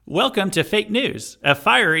Welcome to Fake News, a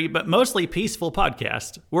fiery but mostly peaceful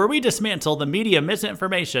podcast where we dismantle the media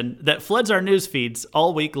misinformation that floods our news feeds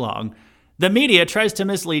all week long. The media tries to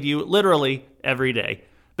mislead you literally every day,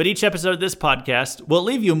 but each episode of this podcast will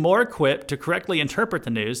leave you more equipped to correctly interpret the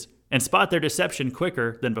news and spot their deception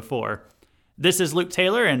quicker than before. This is Luke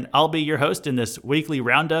Taylor, and I'll be your host in this weekly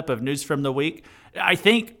roundup of news from the week. I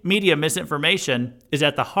think media misinformation is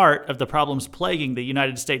at the heart of the problems plaguing the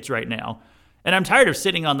United States right now. And I'm tired of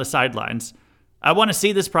sitting on the sidelines. I want to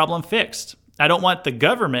see this problem fixed. I don't want the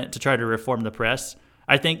government to try to reform the press.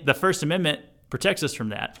 I think the First Amendment protects us from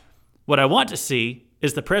that. What I want to see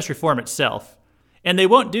is the press reform itself. And they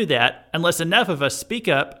won't do that unless enough of us speak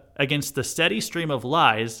up against the steady stream of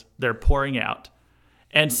lies they're pouring out.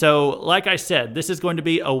 And so, like I said, this is going to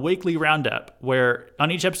be a weekly roundup where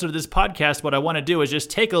on each episode of this podcast, what I want to do is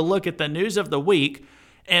just take a look at the news of the week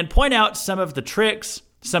and point out some of the tricks,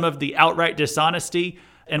 some of the outright dishonesty.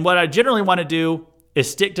 And what I generally want to do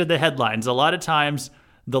is stick to the headlines. A lot of times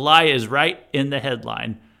the lie is right in the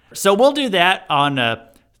headline. So we'll do that on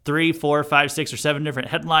 3, 4, 5, 6, or 7 different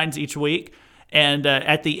headlines each week. And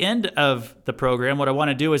at the end of the program, what I want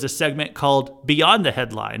to do is a segment called Beyond the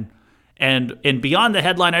Headline. And in Beyond the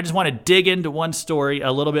Headline, I just want to dig into one story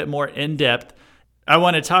a little bit more in depth. I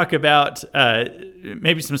want to talk about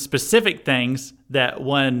maybe some specific things that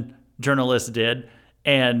one journalist did,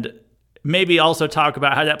 and maybe also talk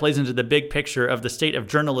about how that plays into the big picture of the state of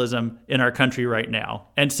journalism in our country right now.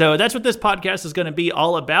 And so that's what this podcast is going to be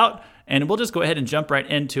all about, and we'll just go ahead and jump right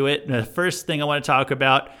into it. And the first thing I want to talk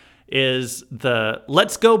about is the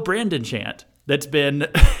Let's Go Brandon chant that's been,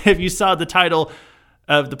 if you saw the title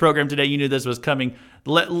of the program today, you knew this was coming.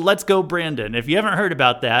 Let's Go Brandon. If you haven't heard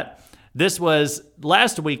about that, this was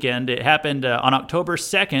last weekend. It happened on October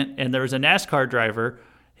 2nd, and there was a NASCAR driver.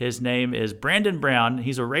 His name is Brandon Brown.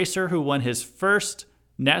 He's a racer who won his first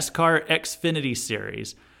NASCAR Xfinity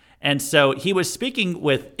Series. And so he was speaking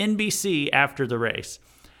with NBC after the race.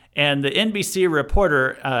 And the NBC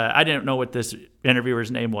reporter, I didn't know what this interviewer's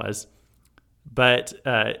name was, but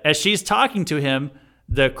as she's talking to him,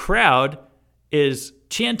 the crowd is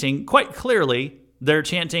chanting quite clearly. They're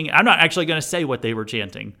chanting. I'm not actually going to say what they were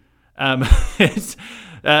chanting.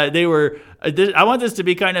 They were. I want this to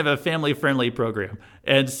be kind of a family-friendly program.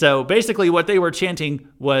 And so basically what they were chanting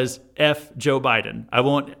was F Joe Biden. I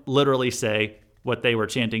won't literally say what they were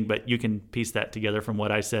chanting, but you can piece that together from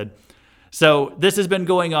what I said. So this has been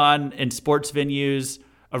going on in sports venues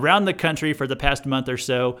around the country for the past month or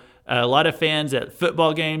so. A lot of fans at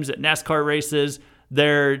football games, at NASCAR races,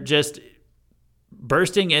 they're just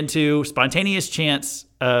bursting into spontaneous chants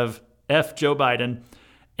of F Joe Biden.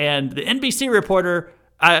 And the NBC reporter,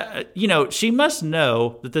 she must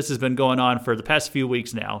know that this has been going on for the past few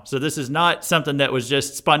weeks now. So this is not something that was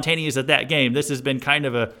just spontaneous at that game. This has been kind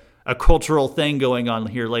of a cultural thing going on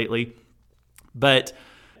here lately. But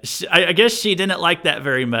I guess she didn't like that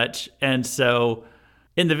very much. And so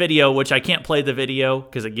in the video, which I can't play the video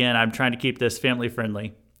because, again, I'm trying to keep this family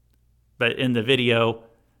friendly. But in the video,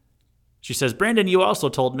 she says, "Brandon, you also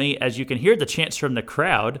told me, as you can hear the chants from the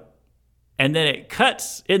crowd." And then it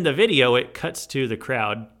cuts to the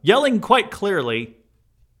crowd yelling quite clearly,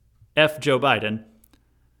 F Joe Biden.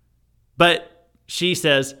 But she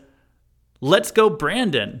says, "Let's go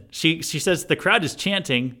Brandon." She says the crowd is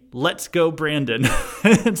chanting, "Let's go Brandon."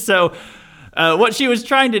 And so what she was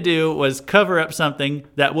trying to do was cover up something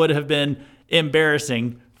that would have been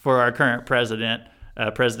embarrassing for our current president,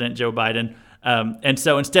 President Joe Biden. And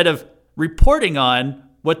so instead of reporting on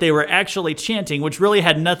what they were actually chanting, which really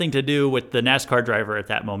had nothing to do with the NASCAR driver at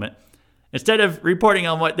that moment, instead of reporting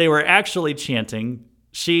on what they were actually chanting,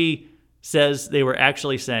 she says they were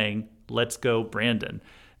actually saying, "Let's go Brandon."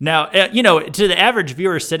 Now, to the average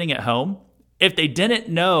viewer sitting at home, if they didn't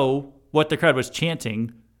know what the crowd was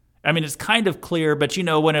chanting, I mean, it's kind of clear, but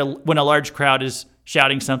when a large crowd is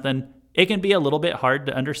shouting something, it can be a little bit hard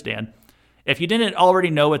to understand. If you didn't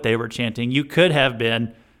already know what they were chanting, you could have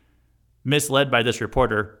been misled by this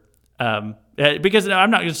reporter. Because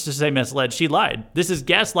I'm not just to say misled, she lied. This is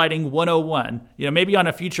gaslighting 101. Maybe on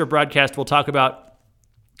a future broadcast, we'll talk about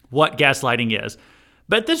what gaslighting is.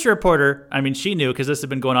 But this reporter, she knew, because this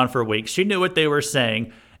had been going on for weeks. She knew what they were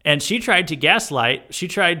saying, and she tried to gaslight. She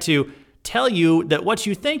tried to tell you that what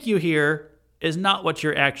you think you hear is not what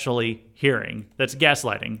you're actually hearing. That's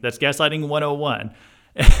gaslighting. That's gaslighting 101.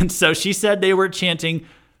 And so she said they were chanting,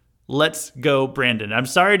 "Let's go Brandon." I'm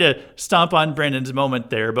sorry to stomp on Brandon's moment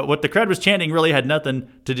there, but what the crowd was chanting really had nothing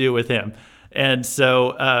to do with him. And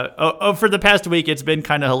so for the past week, it's been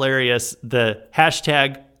kind of hilarious. The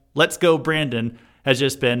hashtag "Let's Go Brandon" has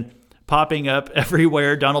just been popping up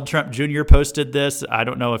everywhere. Donald Trump Jr. posted this. I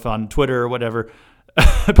don't know if on Twitter or whatever,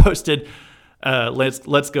 posted,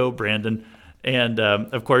 let's go, Brandon. And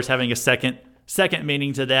of course, having a second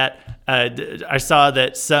meaning to that, I saw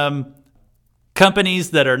that some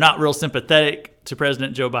companies that are not real sympathetic to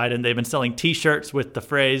President Joe Biden, they've been selling T-shirts with the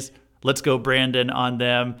phrase "Let's go, Brandon" on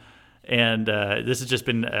them. And this has just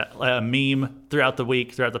been a meme throughout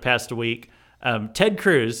the past week. Ted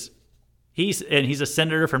Cruz, he's a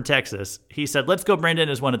senator from Texas. He said, "Let's go, Brandon"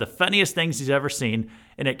 is one of the funniest things he's ever seen,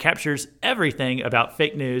 and it captures everything about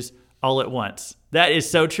fake news all at once. That is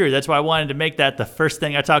so true. That's why I wanted to make that the first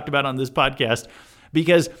thing I talked about on this podcast,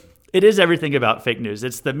 because it is everything about fake news.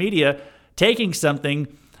 It's the media taking something,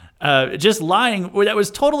 just lying, that was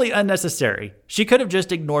totally unnecessary. She could have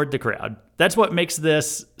just ignored the crowd. That's what makes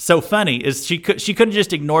this so funny, is she could have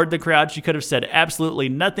just ignored the crowd. She could have said absolutely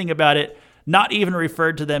nothing about it, not even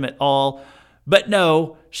referred to them at all. But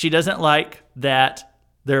no, she doesn't like that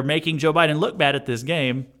they're making Joe Biden look bad at this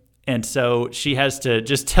game. And so she has to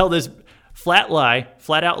just tell this flat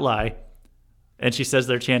out lie. And she says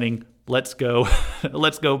they're chanting, "Let's go,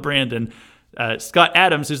 let's go, Brandon." Scott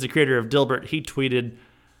Adams, who's the creator of Dilbert, he tweeted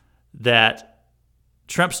that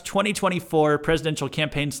Trump's 2024 presidential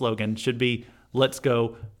campaign slogan should be "Let's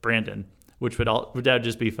go, Brandon," which would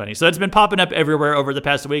just be funny. So it's been popping up everywhere over the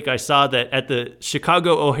past week. I saw that at the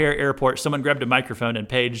Chicago O'Hare Airport, someone grabbed a microphone and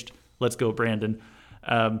paged "Let's go, Brandon."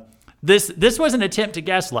 This was an attempt to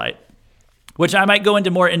gaslight, which I might go into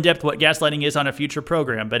more in depth what gaslighting is on a future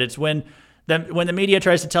program. But it's when the media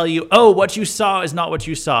tries to tell you, "Oh, what you saw is not what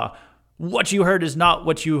you saw. What you heard is not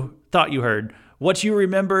what you thought you heard. What you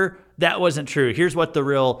remember, that wasn't true. Here's what the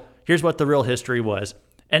real history was."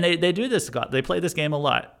 And they do this. They play this game a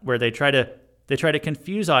lot, where they try to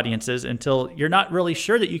confuse audiences until you're not really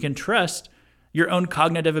sure that you can trust your own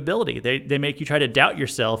cognitive ability. They make you try to doubt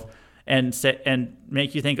yourself and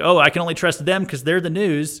make you think, "Oh, I can only trust them because they're the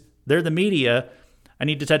news, they're the media. I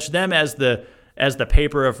need to touch them as the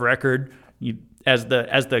paper of record, as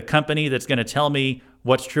the company that's going to tell me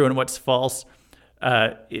what's true and what's false."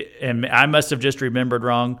 And I must have just remembered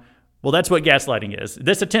wrong. Well, that's what gaslighting is.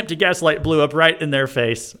 This attempt to gaslight blew up right in their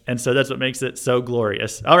face, and so that's what makes it so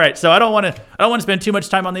glorious. All right, so I don't want to spend too much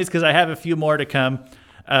time on these because I have a few more to come.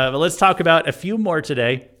 But let's talk about a few more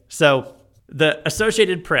today. So the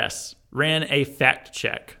Associated Press ran a fact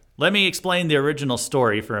check. Let me explain the original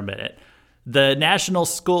story for a minute. The National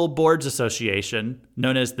School Boards Association,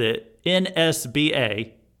 known as the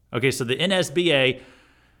NSBA. Okay, so the NSBA,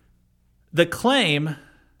 the claim,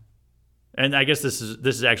 and I guess this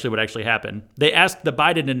is actually what actually happened. They asked the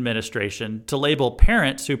Biden administration to label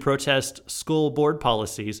parents who protest school board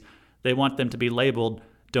policies. They want them to be labeled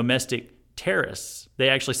domestic terrorists. They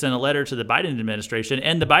actually sent a letter to the Biden administration,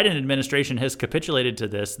 and the Biden administration has capitulated to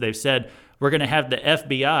this. They've said, we're going to have the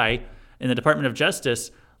FBI and the Department of Justice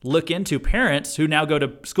look into parents who now go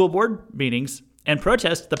to school board meetings and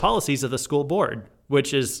protest the policies of the school board,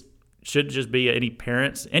 which should just be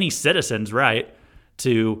any citizen's right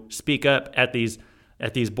to speak up at these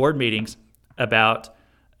board meetings about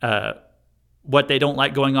what they don't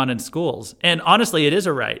like going on in schools. And honestly, it is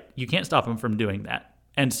a right. You can't stop them from doing that.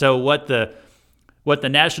 And so what the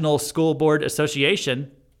National School Board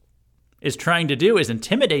Association is trying to do is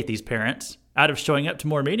intimidate these parents out of showing up to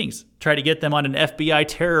more meetings, try to get them on an FBI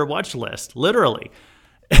terror watch list, literally.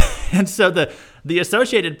 And so the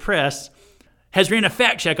Associated Press has ran a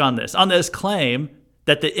fact check on this claim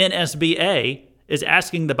that the NSBA is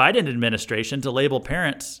asking the Biden administration to label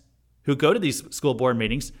parents who go to these school board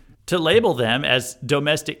meetings, to label them as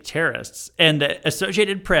domestic terrorists. And the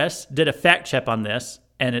Associated Press did a fact check on this,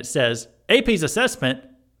 and it says, AP's assessment,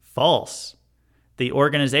 false. The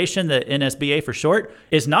organization, the NSBA for short,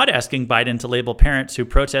 is not asking Biden to label parents who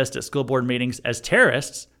protest at school board meetings as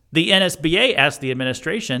terrorists. The NSBA asked the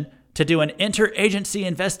administration to do an interagency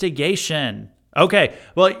investigation. Okay,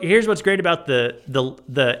 well, here's what's great about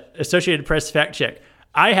the Associated Press fact check.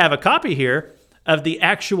 I have a copy here of the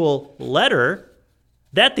actual letter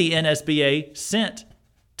that the NSBA sent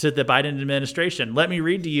to the Biden administration. Let me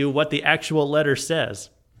read to you what the actual letter says.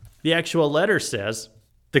 The actual letter says,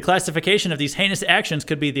 the classification of these heinous actions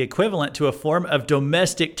could be the equivalent to a form of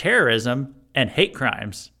domestic terrorism and hate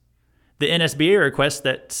crimes. The NSBA requests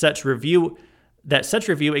that such review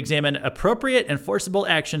examine appropriate enforceable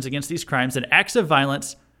actions against these crimes and acts of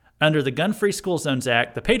violence under the Gun-Free School Zones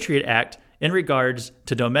Act, the Patriot Act, in regards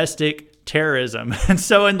to domestic terrorism. And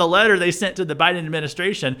so in the letter they sent to the Biden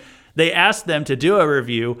administration, they asked them to do a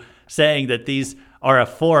review saying that these are a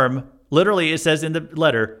form, literally it says in the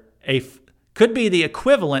letter, could be the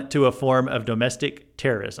equivalent to a form of domestic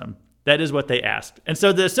terrorism. That is what they asked. And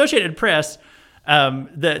so the Associated Press,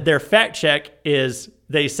 their fact check is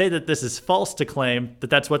they say that this is false to claim that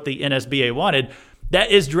that's what the NSBA wanted.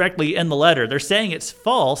 That is directly in the letter. They're saying it's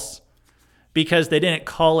false because they didn't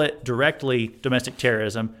call it directly domestic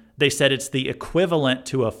terrorism. They said it's the equivalent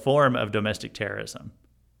to a form of domestic terrorism.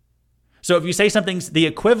 So if you say something's the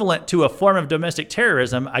equivalent to a form of domestic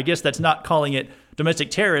terrorism, I guess that's not calling it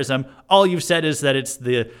domestic terrorism. All you've said is that it's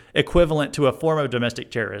the equivalent to a form of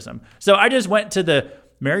domestic terrorism. So I just went to the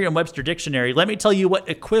Merriam-Webster dictionary. Let me tell you what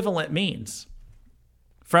equivalent means.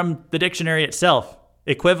 From the dictionary itself,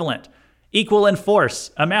 equivalent, equal in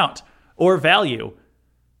force, amount, or value,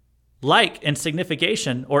 like in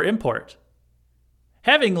signification or import.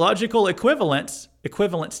 Having logical equivalents,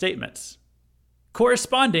 equivalent statements.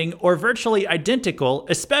 Corresponding or virtually identical,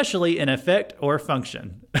 especially in effect or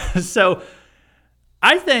function. So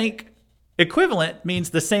I think equivalent means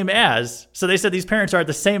the same as. So they said these parents are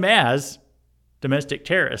the same as domestic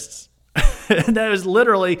terrorists. That was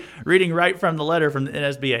literally reading right from the letter from the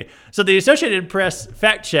NSBA. So the Associated Press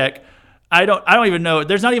fact check, I don't even know.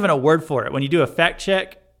 There's not even a word for it. When you do a fact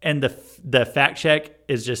check and the fact check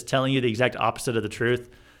is just telling you the exact opposite of the truth,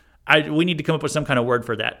 we need to come up with some kind of word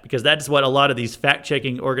for that, because that's what a lot of these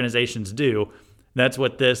fact-checking organizations do. That's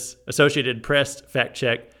what this Associated Press fact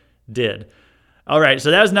check did. All right,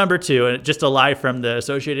 so that was number 2, and just a lie from the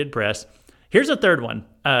Associated Press. Here's a third one,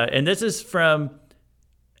 and this is from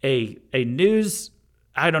a news,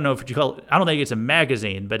 I don't know if you call it, I don't think it's a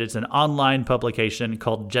magazine, but it's an online publication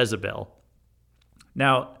called Jezebel.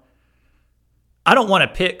 Now, I don't want to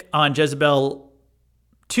pick on Jezebel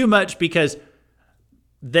too much because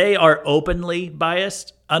they are openly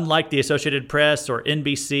biased, unlike the Associated Press or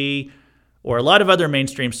NBC or a lot of other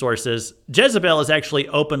mainstream sources. Jezebel is actually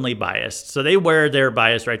openly biased. So they wear their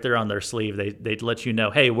bias right there on their sleeve. They let you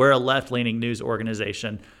know, hey, we're a left-leaning news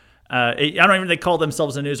organization. I don't even think they call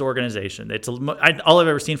themselves a news organization. All I've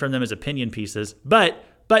ever seen from them is opinion pieces. But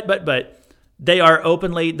they are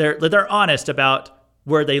openly, they're honest about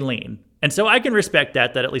where they lean. And so I can respect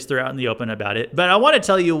that at least they're out in the open about it. But I want to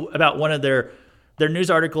tell you about one of their news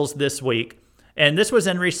articles this week. And this was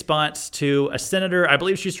in response to a senator, I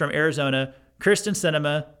believe she's from Arizona, Kyrsten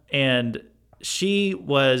Sinema, and she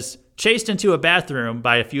was chased into a bathroom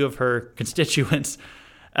by a few of her constituents.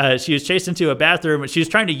 She was chased into a bathroom. She was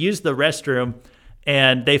trying to use the restroom,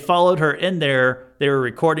 and they followed her in there. They were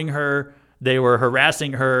recording her. They were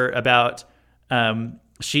harassing her about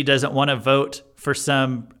she doesn't want to vote for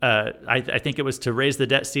some, I think it was to raise the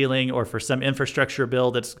debt ceiling or for some infrastructure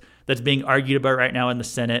bill that's being argued about right now in the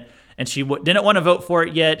Senate. And she didn't want to vote for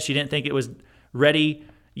it yet. She didn't think it was ready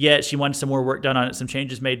yet. She wanted some more work done on it, some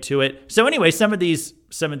changes made to it. So anyway, some of these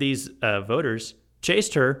voters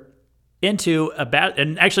chased her into a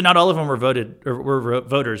and actually not all of them were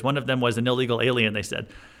voters. One of them was an illegal alien, they said.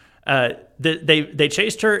 They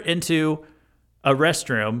chased her into a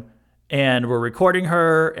restroom and were recording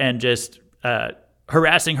her and just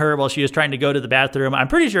harassing her while she was trying to go to the bathroom. I'm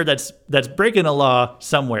pretty sure that's breaking a law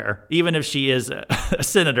somewhere, even if she is a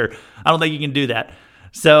senator. I don't think you can do that.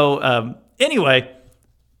 So anyway,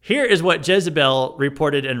 here is what Jezebel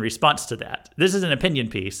reported in response to that. This is an opinion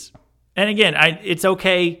piece. And again, it's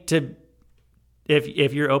okay to,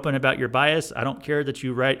 if you're open about your bias, I don't care that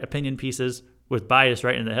you write opinion pieces with bias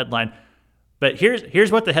right in the headline. But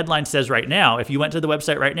here's what the headline says right now. If you went to the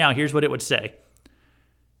website right now, here's what it would say.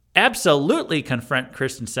 Absolutely confront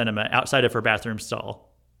Kyrsten Sinema outside of her bathroom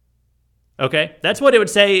stall. Okay? That's what it would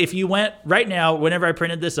say if you went right now, whenever I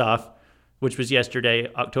printed this off, which was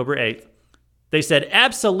yesterday, October 8th. They said,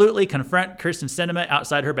 absolutely confront Kyrsten Sinema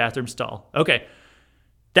outside her bathroom stall. Okay.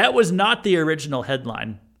 That was not the original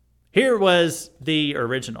headline. Here was the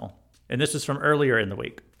original. And this was from earlier in the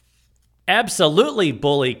week. Absolutely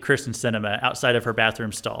bully Kyrsten Sinema outside of her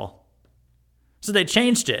bathroom stall. So they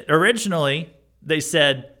changed it. Originally, they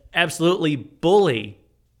said, absolutely bully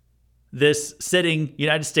this sitting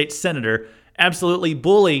United States senator, absolutely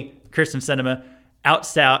bully Kyrsten Sinema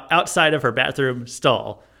outside of her bathroom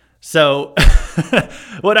stall. So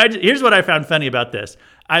here's what I found funny about this.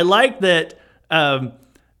 I like that,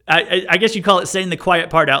 I guess you call it saying the quiet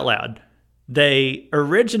part out loud. They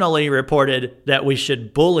originally reported that we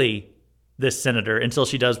should bully this senator until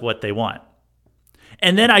she does what they want.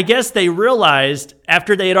 And then I guess they realized,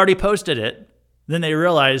 after they had already posted it, then they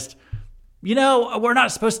realized, we're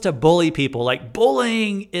not supposed to bully people. Like,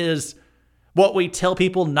 bullying is what we tell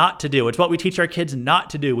people not to do. It's what we teach our kids not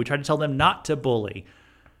to do. We try to tell them not to bully.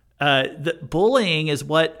 The bullying is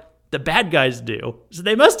what the bad guys do. So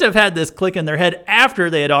they must have had this click in their head after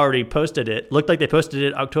they had already posted it. Looked like they posted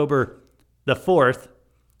it October the 4th.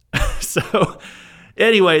 So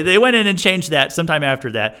Anyway, they went in and changed that sometime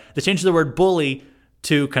after that. They changed the word bully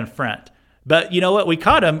to confront. But you know what? We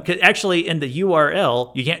caught them. Actually, in the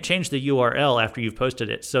URL, you can't change the URL after you've posted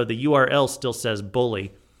it. So the URL still says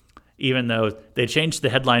bully, even though they changed the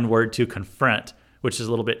headline word to confront, which is a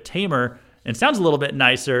little bit tamer and sounds a little bit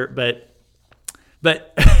nicer. But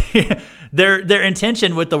their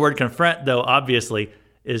intention with the word confront, though, obviously,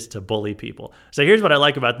 is to bully people. So here's what I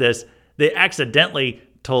like about this. They accidentally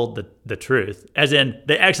told the truth, as in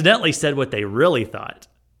they accidentally said what they really thought.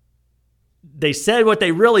 They said what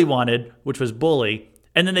they really wanted, which was bully,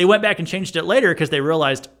 and then they went back and changed it later because they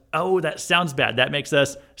realized, oh, that sounds bad. That makes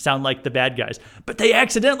us sound like the bad guys. But they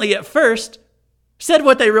accidentally at first said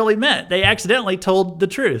what they really meant. They accidentally told the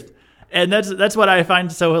truth. And that's what I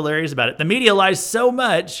find so hilarious about it. The media lies so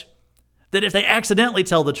much that if they accidentally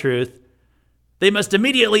tell the truth, they must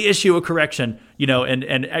immediately issue a correction,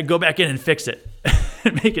 and go back in and fix it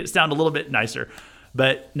and make it sound a little bit nicer.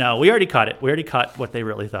 But no, we already caught it. We already caught what they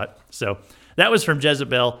really thought. So that was from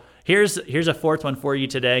Jezebel. Here's a fourth one for you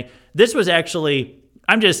today. This was actually,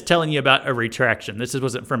 I'm just telling you about a retraction. This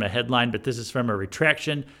wasn't from a headline, but this is from a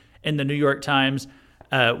retraction in the New York Times,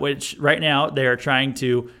 which right now they are trying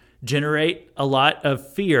to generate a lot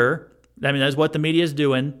of fear. I mean, that's what the media is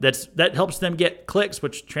doing. That helps them get clicks,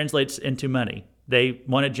 which translates into money. They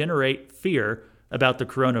want to generate fear about the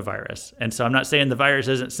coronavirus. And so I'm not saying the virus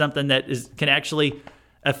isn't something that can actually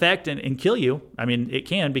affect and kill you. I mean, it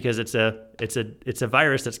can, because it's a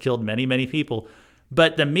virus that's killed many, many people.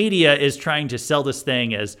 But the media is trying to sell this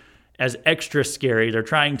thing as extra scary. They're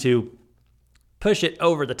trying to push it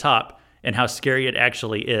over the top and how scary it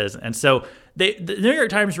actually is. And so the New York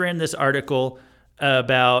Times ran this article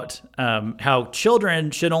about how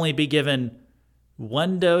children should only be given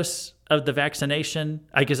one dose of the vaccination.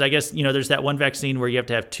 I guess there's that one vaccine where you have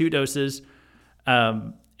to have 2 doses,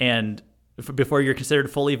 and before you're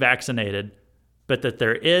considered fully vaccinated, but that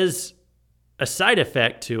there is a side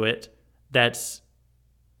effect to it that's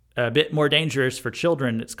a bit more dangerous for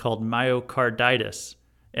children. It's called myocarditis,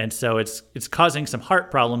 and so it's causing some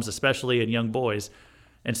heart problems, especially in young boys.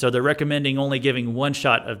 And so they're recommending only giving 1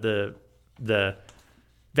 shot of the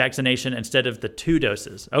vaccination instead of the 2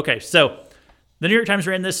 doses. Okay, so the New York Times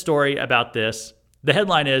ran this story about this. The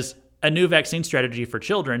headline is, "A New Vaccine Strategy for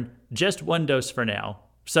Children, Just 1 Dose for Now."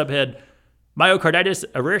 Subhead, "Myocarditis,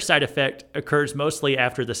 a rare side effect, occurs mostly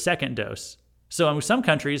after the 2nd dose. So in some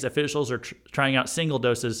countries, officials are trying out single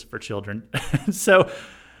doses for children." So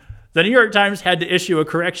the New York Times had to issue a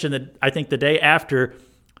correction that I think the day after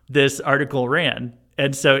this article ran.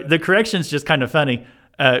 And so the correction's just kind of funny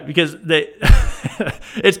because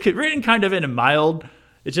it's written kind of in a mild.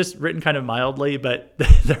 It's just written kind of mildly, but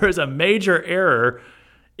there was a major error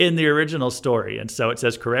in the original story. And so it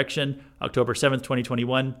says, correction, October 7th,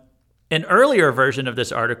 2021. An earlier version of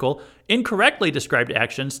this article incorrectly described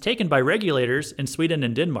actions taken by regulators in Sweden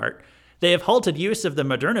and Denmark. They have halted use of the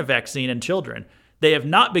Moderna vaccine in children. They have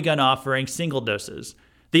not begun offering single doses.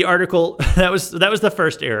 The article, that was the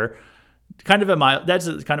first error. That's kind of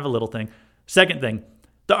a little thing. Second thing,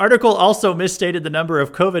 the article also misstated the number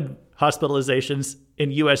of COVID hospitalizations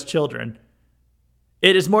in U.S. children.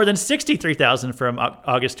 It is more than 63,000 from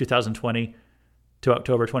August 2020 to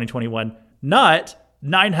October 2021, not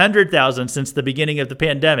 900,000 since the beginning of the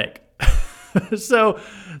pandemic. So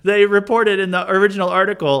they reported in the original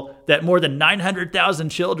article that more than 900,000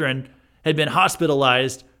 children had been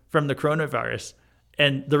hospitalized from the coronavirus.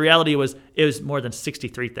 And the reality was it was more than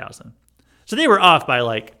 63,000. So they were off by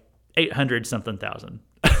like 800 something thousand.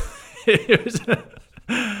 It was,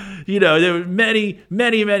 there were many,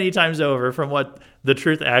 many, many times over from what the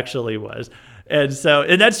truth actually was. And so,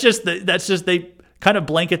 and that's just they kind of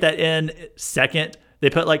blanket that in second. They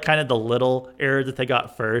put like kind of the little error that they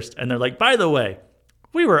got first. And they're like, by the way,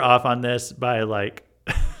 we were off on this by like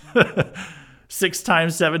 6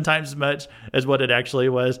 times, 7 times as much as what it actually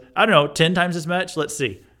was. I don't know, 10 times as much. Let's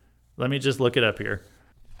see. Let me just look it up here.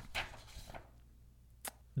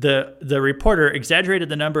 The reporter exaggerated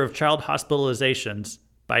the number of child hospitalizations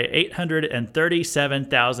by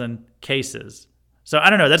 837,000 cases. So I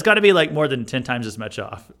don't know, that's got to be like more than 10 times as much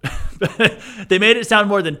off. They made it sound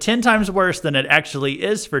more than 10 times worse than it actually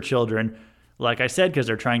is for children. Like I said, because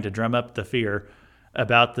they're trying to drum up the fear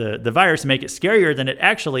about the virus and make it scarier than it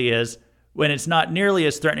actually is, when it's not nearly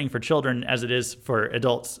as threatening for children as it is for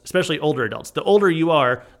adults, especially older adults. The older you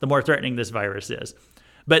are, the more threatening this virus is.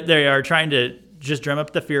 But they are trying to just drum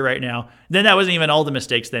up the fear right now. Then that wasn't even all the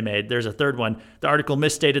mistakes they made. There's a third one. The article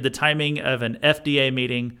misstated the timing of an FDA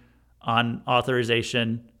meeting on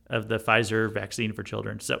authorization of the Pfizer vaccine for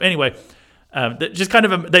children. So anyway, just kind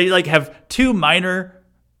of they like have 2 minor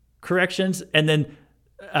corrections, and then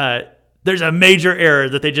there's a major error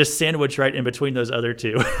that they just sandwich right in between those other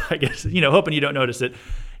two. I guess, hoping you don't notice it.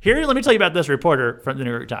 Here, let me tell you about this reporter from the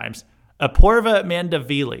New York Times. Apoorva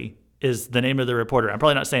Mandavili is the name of the reporter. I'm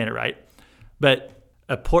probably not saying it right, but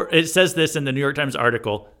it says this in the New York Times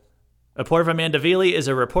article. Apoorva Mandavili is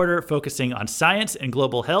a reporter focusing on science and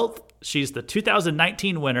global health. She's the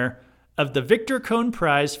 2019 winner of the Victor Cohn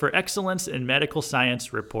Prize for Excellence in Medical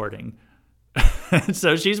Science Reporting.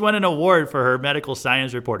 So she's won an award for her medical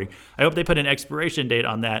science reporting. I hope they put an expiration date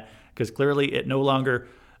on that, because clearly it no longer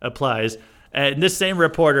applies. And this same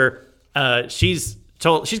reporter, she's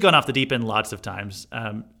gone off the deep end lots of times.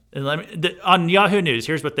 On Yahoo News,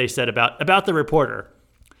 here's what they said about the reporter.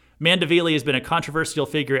 Mandavili has been a controversial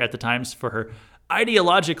figure at the Times for her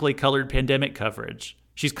ideologically colored pandemic coverage.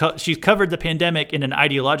 She's covered the pandemic in an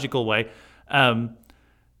ideological way.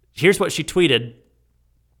 Here's what she tweeted.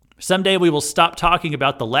 Someday we will stop talking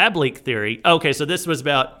about the lab leak theory. Okay, so this was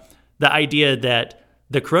about the idea that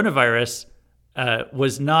the coronavirus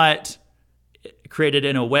was not created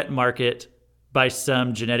in a wet market by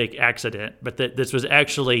some genetic accident, but that this was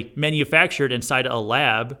actually manufactured inside a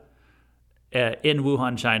lab in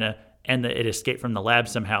Wuhan, China, and that it escaped from the lab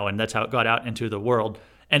somehow, and that's how it got out into the world.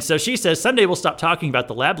 And so she says, someday we'll stop talking about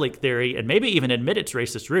the lab leak theory and maybe even admit its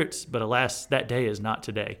racist roots, but alas, that day is not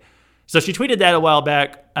today. So she tweeted that a while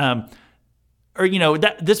back,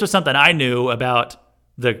 this was something I knew about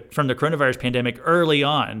from the coronavirus pandemic early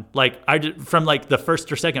on. From the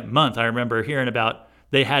first or second month, I remember hearing about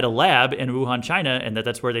they had a lab in Wuhan, China, and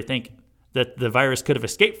that's where they think that the virus could have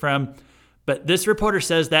escaped from. But this reporter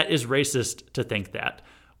says that is racist to think that.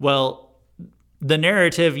 Well, the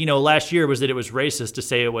narrative, last year was that it was racist to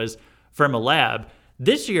say it was from a lab.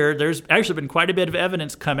 This year, there's actually been quite a bit of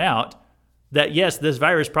evidence come out that, yes, this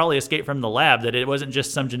virus probably escaped from the lab, that it wasn't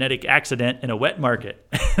just some genetic accident in a wet market.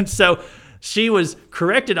 And so she was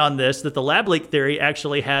corrected on this, that the lab leak theory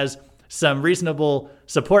actually has some reasonable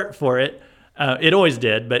support for it. It always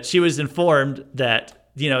did, but she was informed that,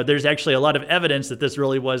 there's actually a lot of evidence that this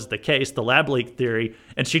really was the case, the lab leak theory.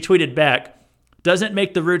 And she tweeted back, doesn't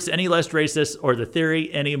make the roots any less racist or the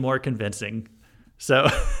theory any more convincing. So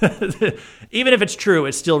even if it's true,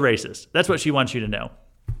 it's still racist. That's what she wants you to know.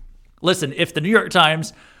 Listen, if the New York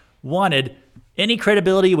Times wanted any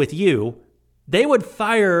credibility with you, they would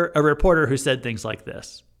fire a reporter who said things like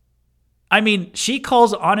this. I mean, she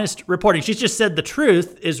calls honest reporting. She's just said the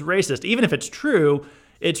truth is racist. Even if it's true,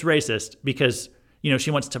 it's racist because,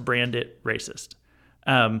 she wants to brand it racist.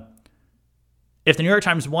 If the New York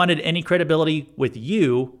Times wanted any credibility with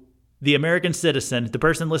you, the American citizen, the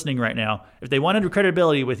person listening right now, if they wanted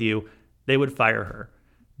credibility with you, they would fire her.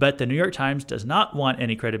 But the New York Times does not want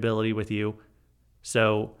any credibility with you,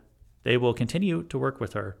 so they will continue to work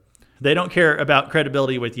with her. They don't care about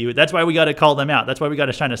credibility with you. That's why we got to call them out. That's why we got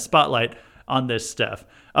to shine a spotlight on this stuff.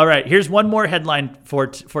 All right, here's one more headline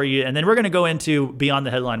for you, and then we're going to go into beyond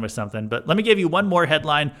the headline with something. But let me give you one more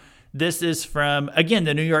headline. This is from, again,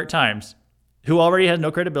 the New York Times, who already has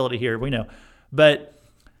no credibility here, we know. But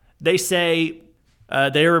they say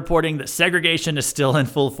they're reporting that segregation is still in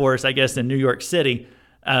full force, I guess, in New York City.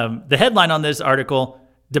 The headline on this article,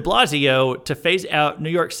 de Blasio to phase out New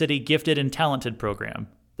York City Gifted and Talented program.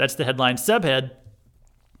 That's the headline. Subhead,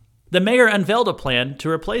 the mayor unveiled a plan to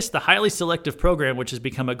replace the highly selective program, which has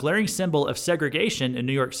become a glaring symbol of segregation in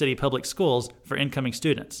New York City public schools for incoming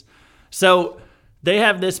students. So they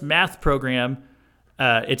have this math program.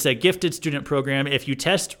 It's a gifted student program. If you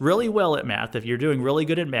test really well at math, if you're doing really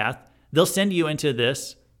good at math, they'll send you into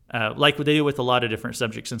this, like what they do with a lot of different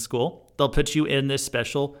subjects in school. They'll put you in this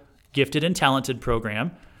special gifted and talented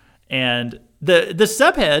program. And the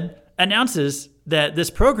subhead announces that this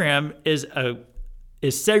program is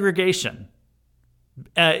segregation.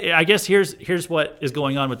 I guess here's what is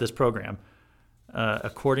going on with this program.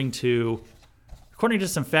 According to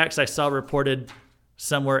some facts I saw reported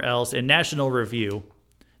somewhere else in National Review,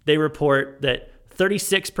 they report that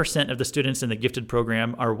 36% of the students in the gifted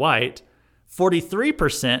program are white,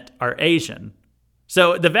 43% are Asian.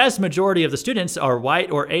 So the vast majority of the students are white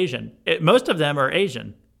or Asian. Most of them are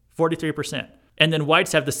Asian, 43%. And then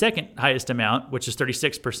whites have the second highest amount, which is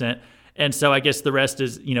 36%. And so I guess the rest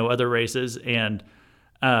is, other races. And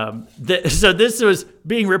so this was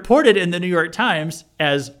being reported in the New York Times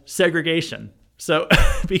as segregation. So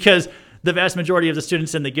because the vast majority of the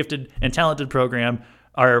students in the gifted and talented program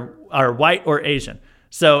are white or Asian.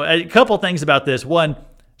 So a couple things about this. One,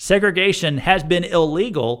 segregation has been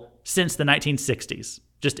illegal since the 1960s.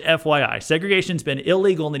 Just FYI, segregation's been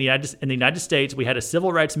illegal in the United States. We had a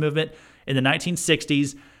civil rights movement in the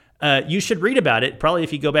 1960s. You should read about it. Probably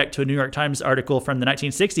if you go back to a New York Times article from the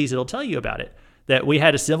 1960s, it'll tell you about it. that we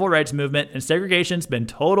had a civil rights movement and segregation's been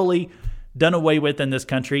totally done away with in this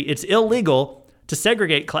country. It's illegal to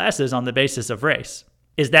segregate classes on the basis of race.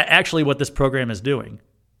 Is that actually what this program is doing?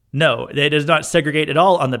 No, it does not segregate at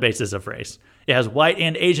all on the basis of race. It has white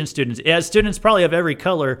and Asian students. It has students probably of every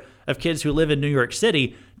color of kids who live in New York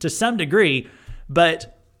City to some degree,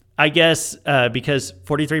 but I guess because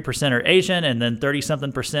 43% are Asian and then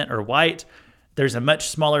 30-something% are white, there's a much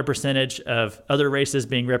smaller percentage of other races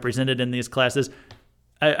being represented in these classes.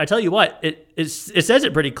 I tell you what, it says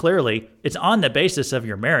it pretty clearly. It's on the basis of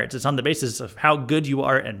your merits. It's on the basis of how good you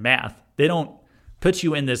are in math. They don't put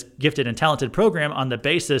you in this gifted and talented program on the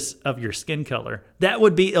basis of your skin color. That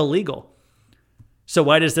would be illegal. So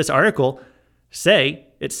why does this article say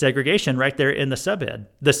it's segregation right there in the subhead?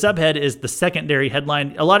 The subhead is the secondary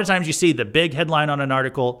headline. A lot of times you see the big headline on an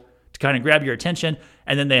article to kind of grab your attention,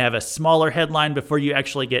 and then they have a smaller headline before you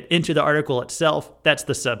actually get into the article itself. That's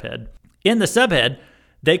the subhead. In the subhead,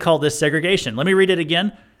 they call this segregation. Let me read it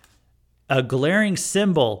again. A glaring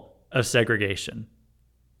symbol of segregation.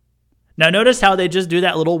 Now notice how they just do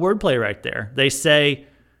that little wordplay right there. They say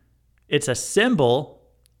it's a symbol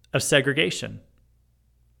of segregation.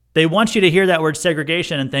 They want you to hear that word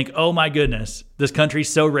segregation and think, oh my goodness, this country's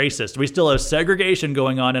so racist. We still have segregation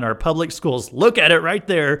going on in our public schools. Look at it right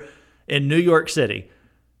there in New York City.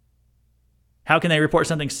 How can they report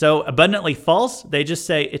something so abundantly false? They just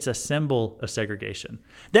say it's a symbol of segregation.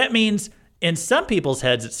 That means in some people's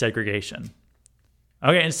heads, it's segregation.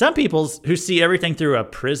 Okay, and some people's who see everything through a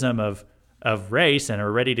prism of race and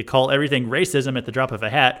are ready to call everything racism at the drop of a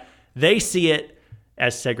hat, they see it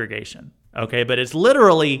as segregation. Okay, but it's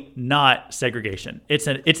literally not segregation. It's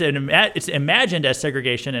imagined as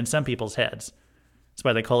segregation in some people's heads. That's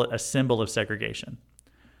why they call it a symbol of segregation.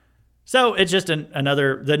 So it's just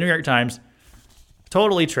another, the New York Times,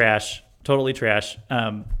 totally trash.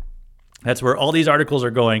 That's where all these articles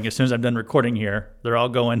are going. As soon as I'm done recording here, they're all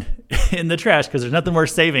going in the trash because there's nothing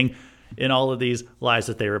worth saving in all of these lies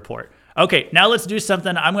that they report. Okay, now let's do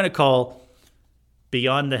something I'm going to call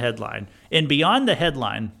Beyond the Headline. In Beyond the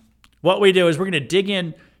Headline, what we do is we're going to dig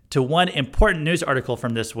in to one important news article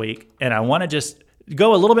from this week, and I want to just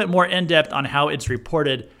go a little bit more in depth on how it's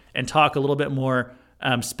reported and talk a little bit more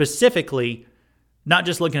specifically, not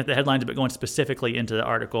just looking at the headlines, but going specifically into the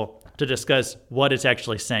article to discuss what it's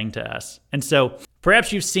actually saying to us. And so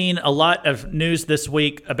perhaps you've seen a lot of news this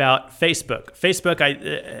week about Facebook.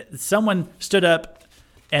 Someone stood up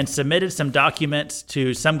and submitted some documents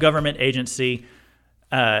to some government agency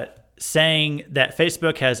saying that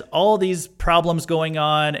Facebook has all these problems going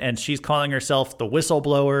on, and she's calling herself the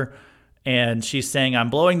whistleblower, and she's saying, I'm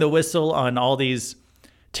blowing the whistle on all these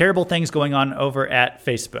terrible things going on over at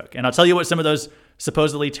Facebook. And I'll tell you what some of those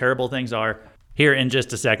supposedly terrible things are here in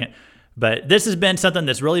just a second. But this has been something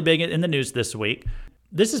that's really big in the news this week.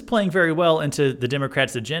 This is playing very well into the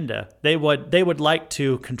Democrats' agenda. They would like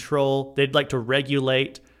to control, they'd like to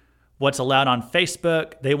regulate what's allowed on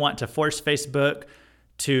Facebook. They want to force Facebook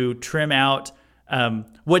to trim out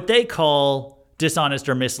what they call dishonest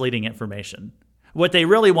or misleading information. What they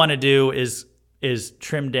really want to do is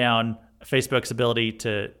trim down Facebook's ability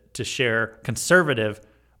to share conservative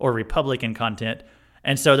or Republican content.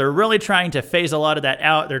 And so they're really trying to phase a lot of that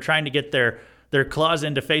out. They're trying to get their claws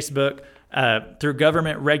into Facebook through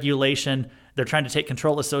government regulation. They're trying to take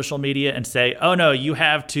control of social media and say, oh no, you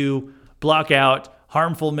have to block out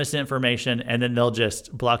harmful misinformation, and then they'll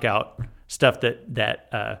just block out stuff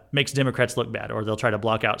that makes Democrats look bad, or they'll try to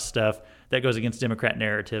block out stuff that goes against Democrat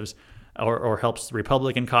narratives or helps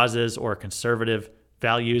Republican causes or conservative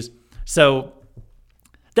values. So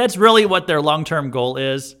that's really what their long-term goal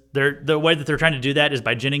is. The way that they're trying to do that is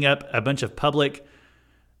by ginning up a bunch of public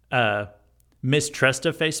mistrust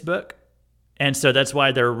of Facebook. And so that's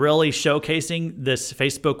why they're really showcasing this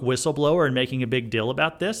Facebook whistleblower and making a big deal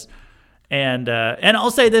about this. And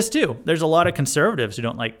I'll say this too. There's a lot of conservatives who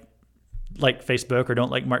don't like Facebook or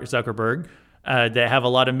don't like Mark Zuckerberg that have a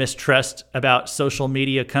lot of mistrust about social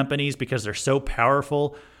media companies because they're so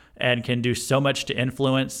powerful and can do so much to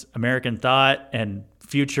influence American thought and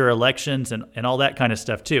future elections and all that kind of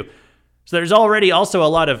stuff too. So there's already also a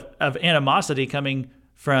lot of animosity coming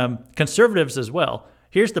from conservatives as well.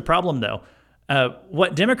 Here's the problem though.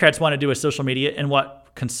 What Democrats want to do with social media and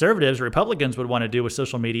what conservatives, Republicans would want to do with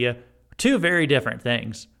social media, two very different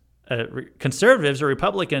things. Conservatives or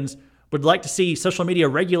Republicans would like to see social media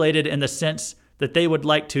regulated in the sense that they would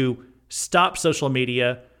like to stop social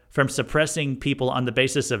media from suppressing people on the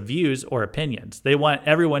basis of views or opinions. They want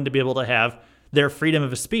everyone to be able to have their freedom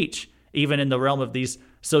of speech, even in the realm of these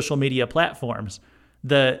social media platforms.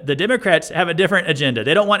 The Democrats have a different agenda.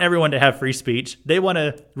 They don't want everyone to have free speech. They want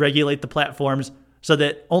to regulate the platforms so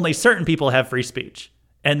that only certain people have free speech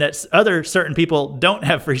and that other certain people don't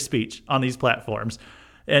have free speech on these platforms.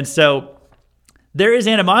 And so there is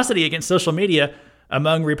animosity against social media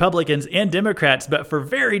among Republicans and Democrats, but for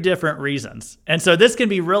very different reasons. And so this can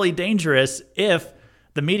be really dangerous if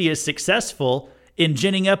the media is successful in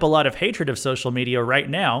ginning up a lot of hatred of social media right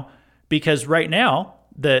now, because right now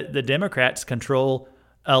the Democrats control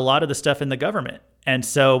a lot of the stuff in the government. And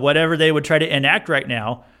so whatever they would try to enact right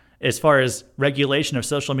now, as far as regulation of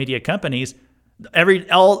social media companies,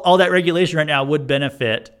 all that regulation right now would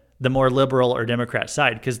benefit the more liberal or Democrat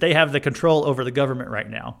side because they have the control over the government right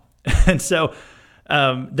now. And so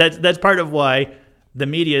that's part of why the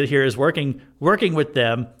media here is working with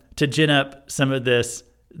them to gin up some of this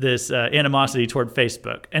animosity toward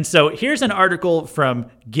Facebook. And so here's an article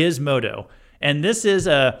from Gizmodo, and this is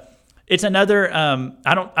it's another.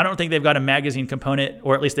 I don't think they've got a magazine component,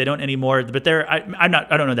 or at least they don't anymore. But I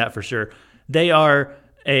don't know that for sure. They are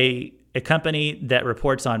a company that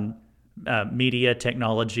reports on media,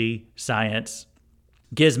 technology, science.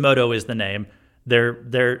 Gizmodo is the name.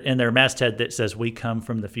 They're in their masthead that says "We come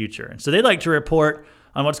from the future," and so they like to report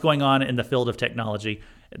on what's going on in the field of technology.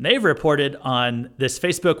 And they've reported on this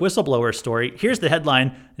Facebook whistleblower story. Here's the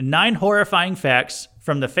headline: 9 horrifying facts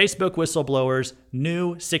from the Facebook whistleblower's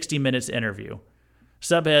new 60 Minutes interview.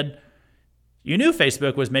 Subhead: you knew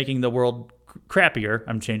Facebook was making the world crappier.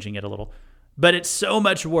 I'm changing it a little, but it's so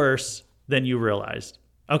much worse than you realized.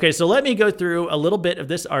 Okay, so let me go through a little bit of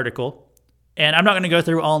this article. And I'm not going to go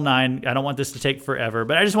through all 9. I don't want this to take forever,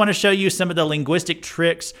 but I just want to show you some of the linguistic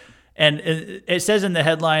tricks. And it says in the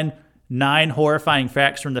headline, 9 horrifying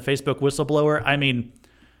facts from the Facebook whistleblower. I mean,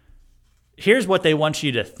 here's what they want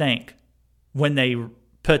you to think when they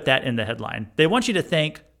put that in the headline. They want you to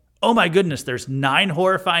think, oh my goodness, there's 9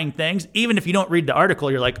 horrifying things. Even if you don't read the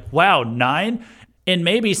article, you're like, wow, 9? And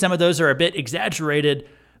maybe some of those are a bit exaggerated,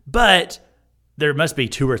 but there must be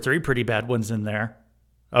 2 or 3 pretty bad ones in there.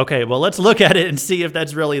 Okay, well, let's look at it and see if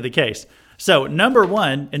that's really the case. So number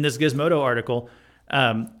 1 in this Gizmodo article,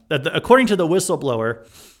 according to the whistleblower,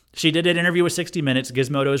 she did an interview with 60 Minutes.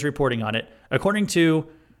 Gizmodo is reporting on it. According to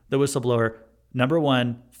the whistleblower, number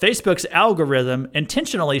 1, Facebook's algorithm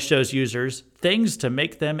intentionally shows users things to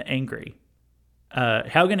make them angry.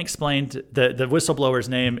 Haugen explained, the whistleblower's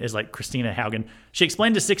name is like Christina Haugen. She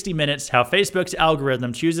explained to 60 Minutes how Facebook's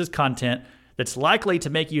algorithm chooses content that's likely to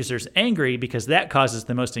make users angry because that causes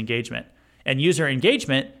the most engagement. And user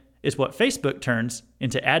engagement is what Facebook turns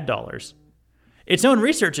into ad dollars. Its own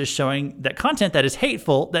research is showing that content that is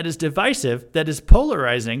hateful, that is divisive, that is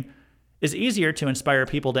polarizing, is easier to inspire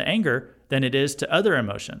people to anger than it is to other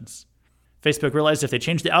emotions. Facebook realized if they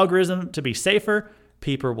change the algorithm to be safer,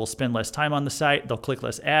 people will spend less time on the site, they'll click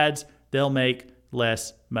less ads, they'll make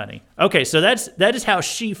less money. Okay, so that is how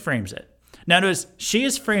she frames it. Now notice, she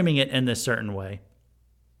is framing it in this certain way.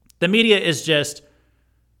 The media is just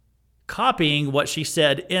copying what she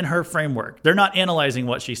said in her framework. They're not analyzing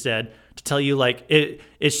what she said to tell you, like,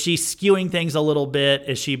 is she skewing things a little bit?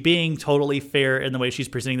 Is she being totally fair in the way she's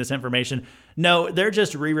presenting this information? No, they're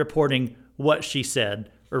just re-reporting what she said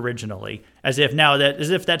originally, as if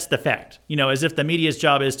that's the fact. As if the media's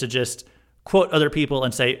job is to just quote other people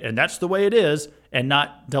and say, and that's the way it is, and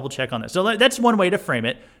not double check on this. So that's one way to frame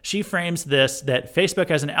it. She frames this that Facebook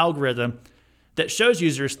has an algorithm that shows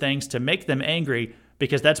users things to make them angry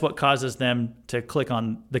because that's what causes them to click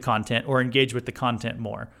on the content or engage with the content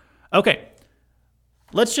more. Okay,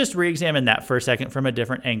 let's just re-examine that for a second from a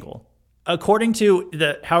different angle. According to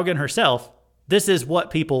the Haugen herself, this is what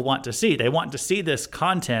people want to see. They want to see this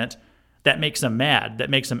content that makes them mad, that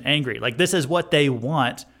makes them angry. Like, this is what they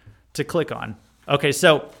want to click on. Okay,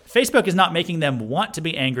 so Facebook is not making them want to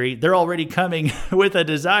be angry. They're already coming with a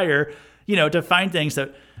desire, to find things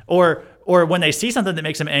that, or when they see something that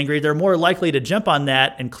makes them angry, they're more likely to jump on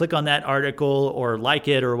that and click on that article or like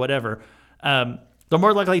it or whatever. They're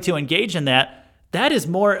more likely to engage in that. That is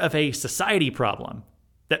more of a society problem.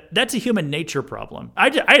 That's a human nature problem.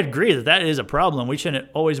 I agree that is a problem. We shouldn't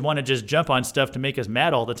always want to just jump on stuff to make us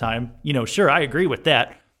mad all the time. Sure, I agree with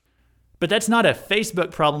that. But that's not a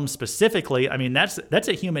Facebook problem specifically. I mean, that's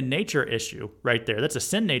a human nature issue right there. That's a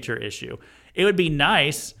sin nature issue. It would be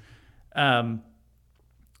nice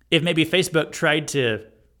if maybe Facebook tried to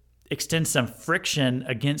extend some friction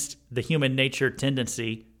against the human nature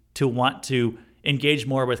tendency to want to engage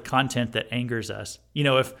more with content that angers us.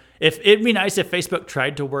 If it'd be nice if Facebook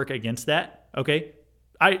tried to work against that. Okay,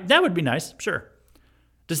 that would be nice. Sure.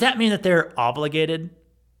 Does that mean that they're obligated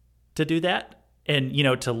to do that? And,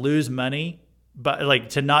 to lose money but like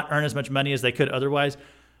to not earn as much money as they could otherwise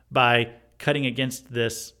by cutting against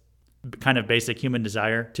this kind of basic human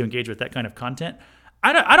desire to engage with that kind of content.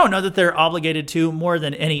 I don't know that they're obligated to more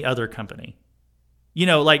than any other company. You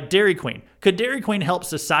know, like Dairy Queen. Could Dairy Queen help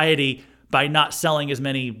society by not selling as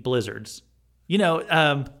many Blizzards? You know,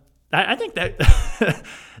 I think that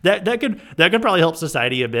that could probably help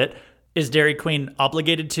society a bit. Is Dairy Queen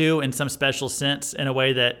obligated to in some special sense in a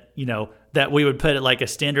way that, you know, that we would put it like a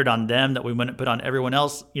standard on them that we wouldn't put on everyone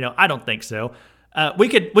else? You know, I don't think so. We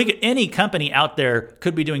could any company out there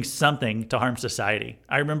could be doing something to harm society.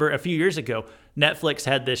 I remember a few years ago, Netflix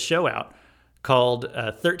had this show out called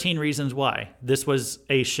 13 Reasons Why. This was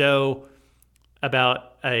a show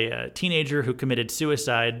about a teenager who committed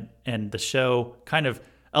suicide, and the show kind of,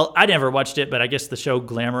 I never watched it, but I guess the show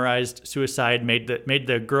glamorized suicide, made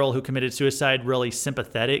the girl who committed suicide really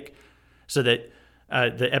sympathetic, so that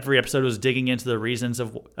every episode was digging into the reasons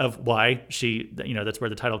of why she, you know, that's where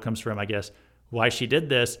the title comes from, I guess, why she did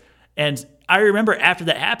this. And I remember after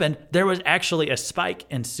that happened, there was actually a spike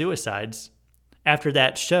in suicides after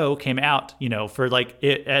that show came out, you know, for like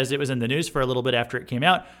as it was in the news for a little bit after it came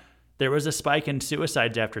out. There was a spike in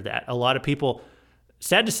suicides after that. A lot of people,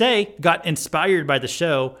 sad to say, got inspired by the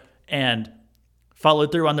show and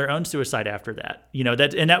followed through on their own suicide after that. You know,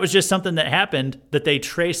 that was just something that happened that they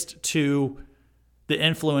traced to the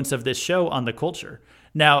influence of this show on the culture.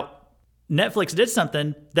 Now, Netflix did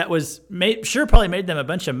something that was probably made them a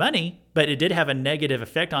bunch of money, but it did have a negative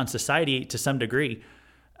effect on society to some degree.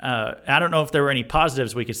 I don't know if there were any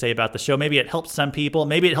positives we could say about the show. Maybe it helped some people.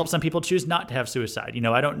 Maybe it helped some people choose not to have suicide. You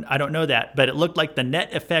know, I don't know that, but it looked like the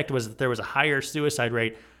net effect was that there was a higher suicide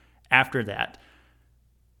rate after that.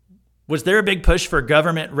 Was there a big push for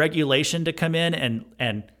government regulation to come in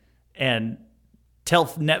and tell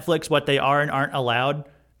Netflix what they are and aren't allowed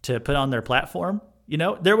to put on their platform? You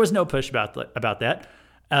know, there was no push about that.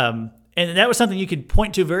 And that was something you could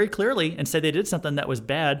point to very clearly and say they did something that was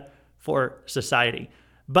bad for society.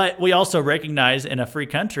 But we also recognize in a free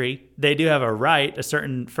country, they do have a right, a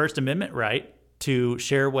certain First Amendment right to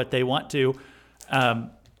share what they want to.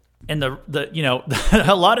 And you know,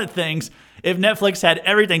 a lot of things, if Netflix had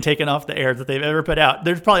everything taken off the air that they've ever put out,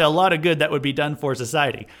 there's probably a lot of good that would be done for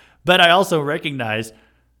society. But I also recognize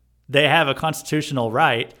they have a constitutional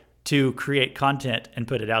right to create content and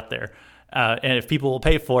put it out there. And if people will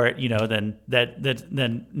pay for it, you know, then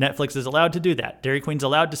Netflix is allowed to do that. Dairy Queen's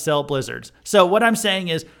allowed to sell Blizzards. So what I'm saying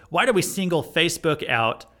is, why do we single Facebook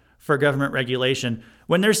out for government regulation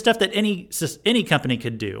when there's stuff that any company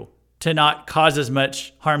could do to not cause as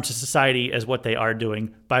much harm to society as what they are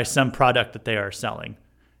doing by some product that they are selling?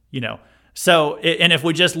 You know, so, and if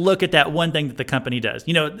we just look at that one thing that the company does,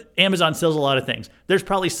 you know, Amazon sells a lot of things. There's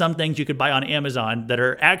probably some things you could buy on Amazon that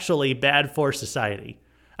are actually bad for society.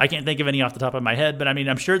 I can't think of any off the top of my head, but I mean,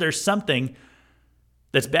 I'm sure there's something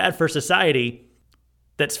that's bad for society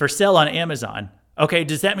that's for sale on Amazon. Okay,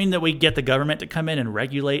 does that mean that we get the government to come in and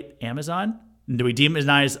regulate Amazon? Do we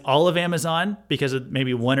demonize all of Amazon because of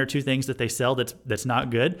maybe one or two things that they sell that's not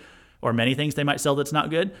good, or many things they might sell that's not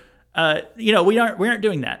good? You know, we aren't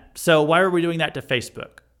doing that. So why are we doing that to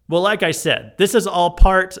Facebook? Well, like I said, this is all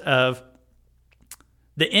part of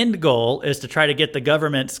the end goal is to try to get the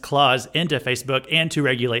government's claws into Facebook and to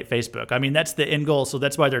regulate Facebook. I mean, that's the end goal. So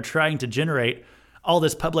that's why they're trying to generate all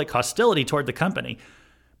this public hostility toward the company.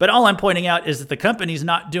 But all I'm pointing out is that the company's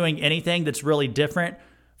not doing anything that's really different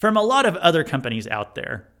from a lot of other companies out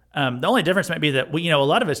there. The only difference might be that a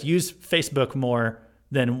lot of us use Facebook more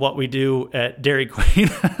than what we do at Dairy Queen.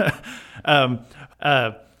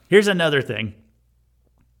 Here's another thing.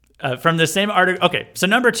 From the same article. Okay, so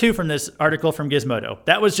number 2 from this article from Gizmodo.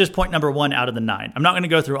 That was just point number 1 out of the 9. I'm not going to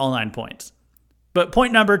go through all 9 points. But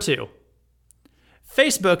point number 2.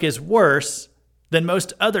 Facebook is worse than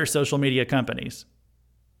most other social media companies.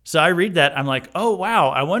 So I read that, I'm like, oh wow,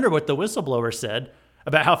 I wonder what the whistleblower said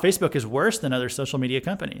about how Facebook is worse than other social media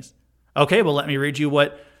companies. Okay, well let me read you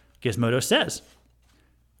what Gizmodo says.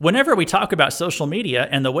 Whenever we talk about social media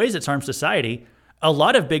and the ways it's harmed society, a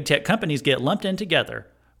lot of big tech companies get lumped in together,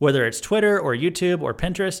 whether it's Twitter or YouTube or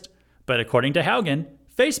Pinterest. But according to Haugen,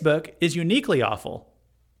 Facebook is uniquely awful.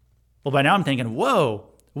 Well, by now I'm thinking, whoa,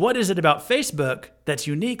 what is it about Facebook that's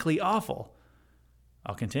uniquely awful?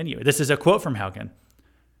 I'll continue. This is a quote from Haugen.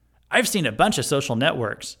 I've seen a bunch of social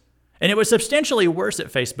networks, and it was substantially worse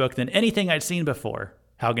at Facebook than anything I'd seen before,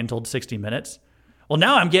 Haugen told 60 Minutes. Well,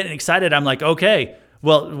 now I'm getting excited. I'm like, okay,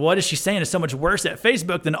 well, what is she saying is so much worse at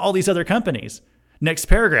Facebook than all these other companies? Next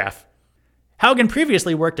paragraph. Haugen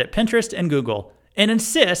previously worked at Pinterest and Google and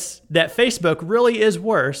insists that Facebook really is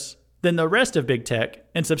worse than the rest of big tech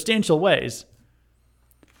in substantial ways.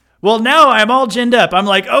 Well, now I'm all ginned up. I'm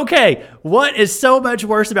like, okay, what is so much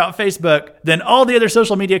worse about Facebook than all the other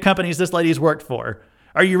social media companies this lady's worked for?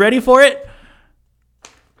 Are you ready for it?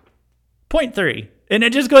 Point 3. And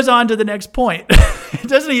it just goes on to the next point. It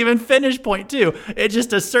doesn't even finish point 2. It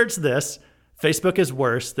just asserts this. Facebook is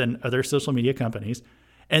worse than other social media companies.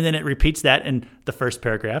 And then it repeats that in the first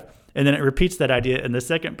paragraph. And then it repeats that idea in the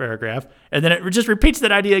second paragraph. And then it just repeats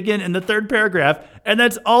that idea again in the third paragraph. And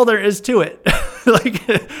that's all there is to it. Like,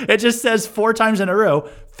 it just says 4 times in a row,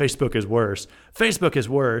 Facebook is worse. Facebook is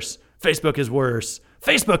worse. Facebook is worse.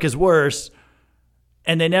 Facebook is worse.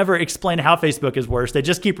 And they never explain how Facebook is worse. They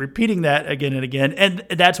just keep repeating that again and again. And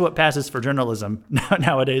that's what passes for journalism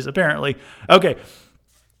nowadays, apparently. Okay.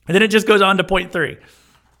 And then it just goes on to point 3.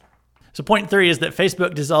 So point 3 is that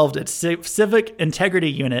Facebook dissolved its civic integrity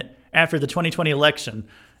unit after the 2020 election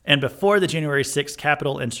and before the January 6th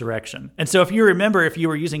Capitol insurrection. And so if you remember, if you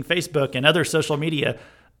were using Facebook and other social media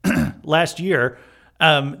last year,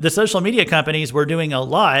 the social media companies were doing a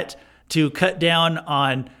lot to cut down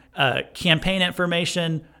on campaign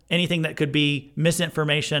information, anything that could be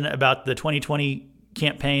misinformation about the 2020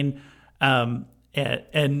 campaign.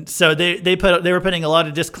 And so they were putting a lot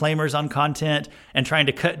of disclaimers on content and trying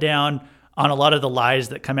to cut down on a lot of the lies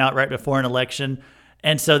that come out right before an election.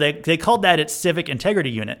 And so they called that its civic integrity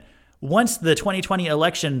unit. Once the 2020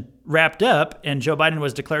 election wrapped up and Joe Biden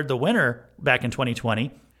was declared the winner back in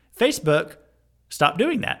 2020, Facebook stopped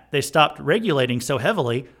doing that. They stopped regulating so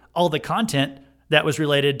heavily all the content that was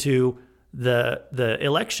related to the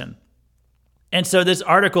election. And so this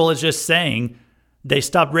article is just saying they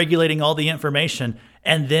stopped regulating all the information,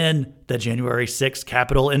 and then the January 6th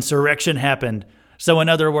Capitol insurrection happened. So in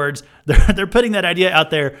other words, they're putting that idea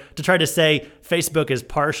out there to try to say Facebook is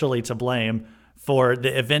partially to blame for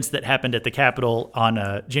the events that happened at the Capitol on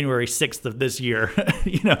January 6th of this year,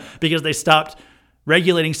 because they stopped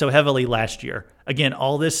regulating so heavily last year. Again,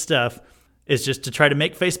 all this stuff is just to try to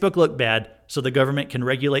make Facebook look bad so the government can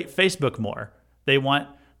regulate Facebook more. They want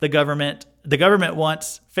the government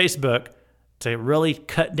wants Facebook to really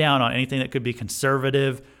cut down on anything that could be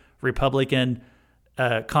conservative, Republican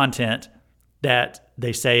content that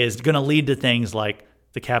they say is going to lead to things like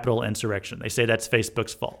the Capitol insurrection. They say that's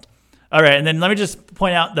Facebook's fault. All right, and then let me just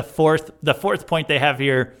point out the fourth point they have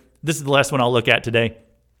here. This is the last one I'll look at today.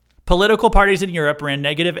 Political parties in Europe ran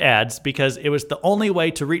negative ads because it was the only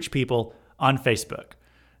way to reach people on Facebook.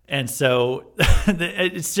 And so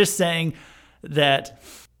it's just saying that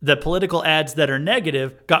the political ads that are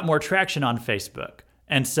negative got more traction on Facebook.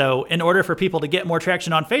 And so in order for people to get more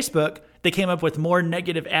traction on Facebook, they came up with more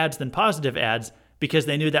negative ads than positive ads because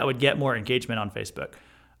they knew that would get more engagement on Facebook.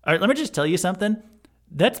 All right, let me just tell you something.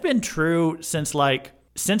 That's been true since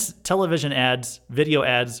television ads, video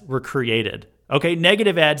ads were created. Okay,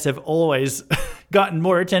 negative ads have always gotten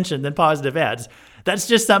more attention than positive ads. That's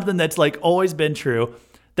just something that's always been true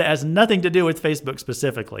that has nothing to do with Facebook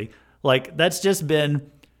specifically.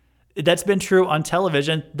 That's been true on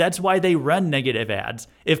television. That's why they run negative ads.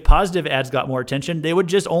 If positive ads got more attention, they would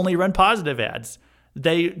just only run positive ads.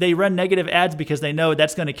 They run negative ads because they know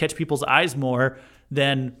that's going to catch people's eyes more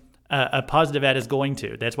than a positive ad is going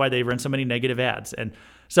to. That's why they run so many negative ads. And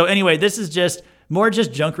so anyway, this is just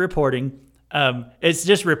junk reporting. It's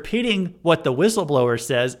just repeating what the whistleblower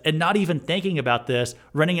says and not even thinking about this,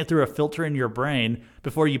 running it through a filter in your brain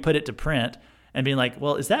before you put it to print and being like,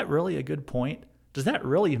 well, is that really a good point? Does that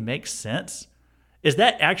really make sense? Is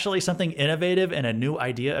that actually something innovative and a new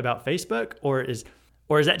idea about Facebook? Or is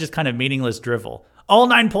that just kind of meaningless drivel? All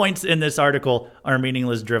 9 points in this article are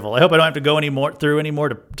meaningless drivel. I hope I don't have to go through any more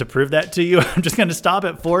to prove that to you. I'm just going to stop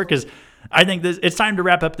at 4 because I think it's time to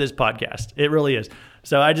wrap up this podcast. It really is.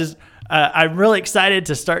 So I'm really excited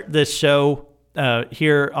to start this show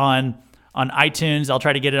here on iTunes. I'll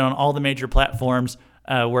try to get it on all the major platforms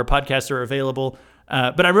where podcasts are available.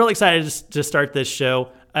 But I'm really excited to start this show.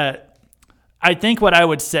 I think what I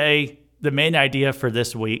would say, the main idea for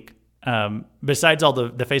this week, besides all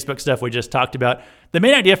the Facebook stuff we just talked about, the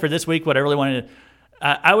main idea for this week, what I really wanted to,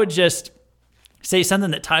 I would just say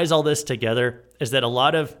something that ties all this together is that a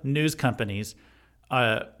lot of news companies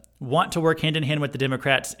want to work hand in hand with the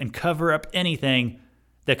Democrats and cover up anything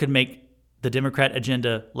that could make the Democrat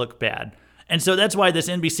agenda look bad. And so that's why this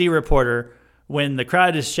NBC reporter, when the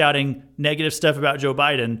crowd is shouting negative stuff about Joe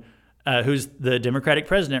Biden, who's the Democratic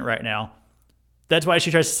president right now, that's why she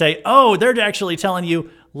tries to say, oh, they're actually telling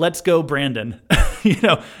you, let's go Brandon.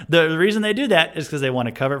 The reason they do that is because they want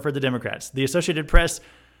to cover it for the Democrats. The Associated Press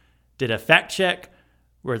did a fact check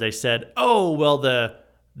where they said, oh, well, the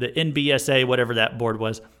NBSA, whatever that board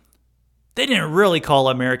was, they didn't really call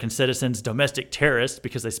American citizens domestic terrorists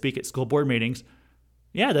because they speak at school board meetings.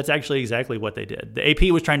 Yeah, that's actually exactly what they did. The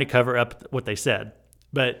AP was trying to cover up what they said,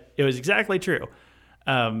 but it was exactly true.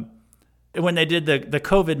 When they did the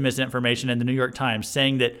COVID misinformation in the New York Times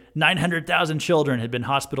saying that 900,000 children had been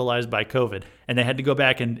hospitalized by COVID, and they had to go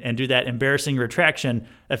back and do that embarrassing retraction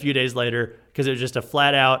a few days later because it was just a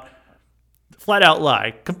flat out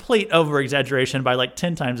lie, complete over-exaggeration by like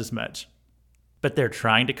 10 times as much. But they're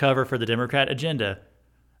trying to cover for the Democrat agenda.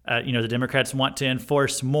 The Democrats want to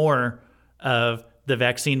enforce more of the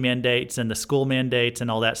vaccine mandates and the school mandates and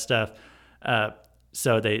all that stuff.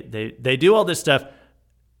 So they do all this stuff.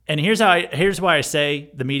 And here's why I say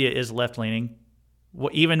the media is left-leaning.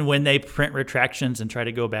 Even when they print retractions and try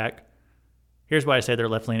to go back, here's why I say they're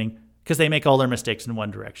left-leaning. Because they make all their mistakes in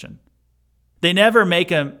one direction. They never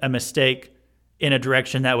make a mistake in a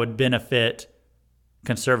direction that would benefit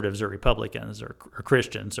conservatives or Republicans or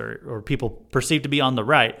Christians or people perceived to be on the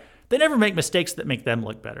right. They never make mistakes that make them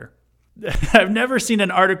look better. I've never seen a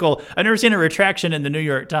retraction in the New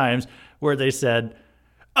York Times where they said,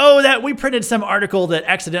 that we printed some article that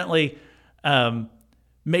accidentally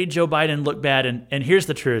made Joe Biden look bad, and here's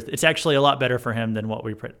the truth. It's actually a lot better for him than what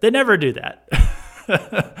we printed. They never do that.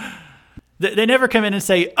 They never come in and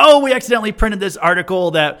say, we accidentally printed this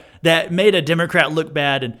article that made a Democrat look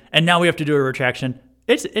bad, and now we have to do a retraction.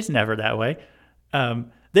 It's never that way.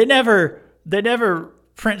 They never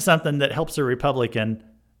print something that helps a Republican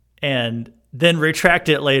and then retract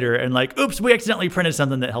it later and like, oops, we accidentally printed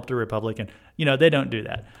something that helped a Republican. They don't do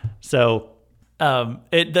that. So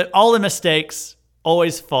all the mistakes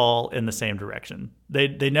always fall in the same direction.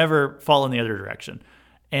 They never fall in the other direction.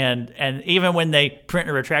 And even when they print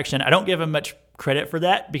a retraction, I don't give them much credit for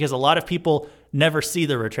that because a lot of people never see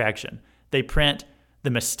the retraction. They print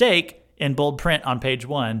the mistake in bold print on page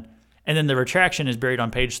 1, and then the retraction is buried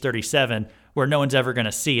on page 37 where no one's ever going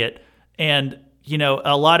to see it. And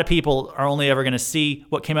a lot of people are only ever going to see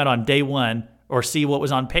what came out on day 1 or see what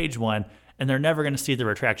was on page 1, and they're never going to see the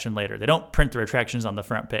retraction later. They don't print the retractions on the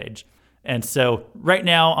front page. And so right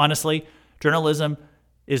now, honestly, journalism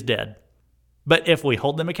is dead. But if we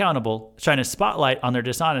hold them accountable, shine a spotlight on their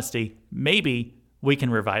dishonesty, maybe we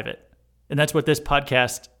can revive it. And that's what this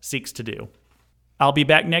podcast seeks to do. I'll be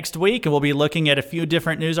back next week, and we'll be looking at a few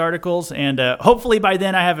different news articles. And hopefully by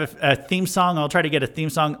then I have a theme song. I'll try to get a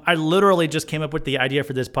theme song. I literally just came up with the idea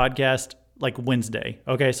for this podcast like Wednesday.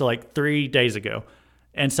 Okay, so like 3 days ago.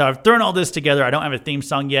 And so I've thrown all this together. I don't have a theme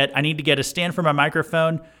song yet. I need to get a stand for my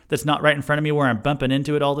microphone that's not right in front of me where I'm bumping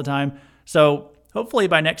into it all the time. So hopefully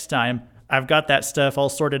by next time, I've got that stuff all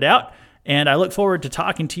sorted out. And I look forward to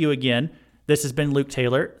talking to you again. This has been Luke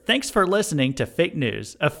Taylor. Thanks for listening to Fake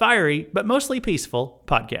News, a fiery but mostly peaceful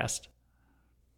podcast.